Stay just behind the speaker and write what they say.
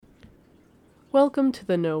Welcome to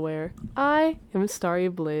the Nowhere. I am Starry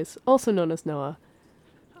Blaze, also known as Noah.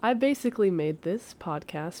 I basically made this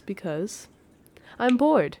podcast because I'm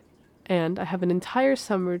bored, and I have an entire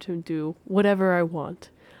summer to do whatever I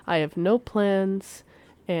want. I have no plans,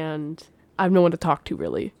 and I have no one to talk to,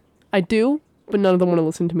 really. I do, but none of them want to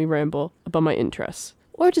listen to me ramble about my interests,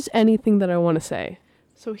 or just anything that I want to say.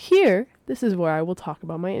 So here, this is where I will talk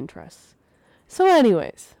about my interests. So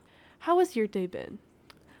anyways, how has your day been?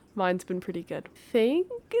 Mine's been pretty good. Think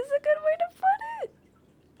is a good way to put it.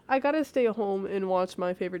 I gotta stay home and watch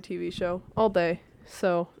my favorite TV show all day.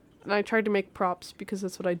 And I tried to make props because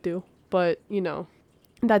that's what I do. But,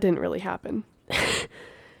 that didn't really happen.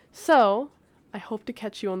 So, I hope to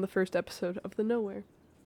catch you on the first episode of The Nowhere.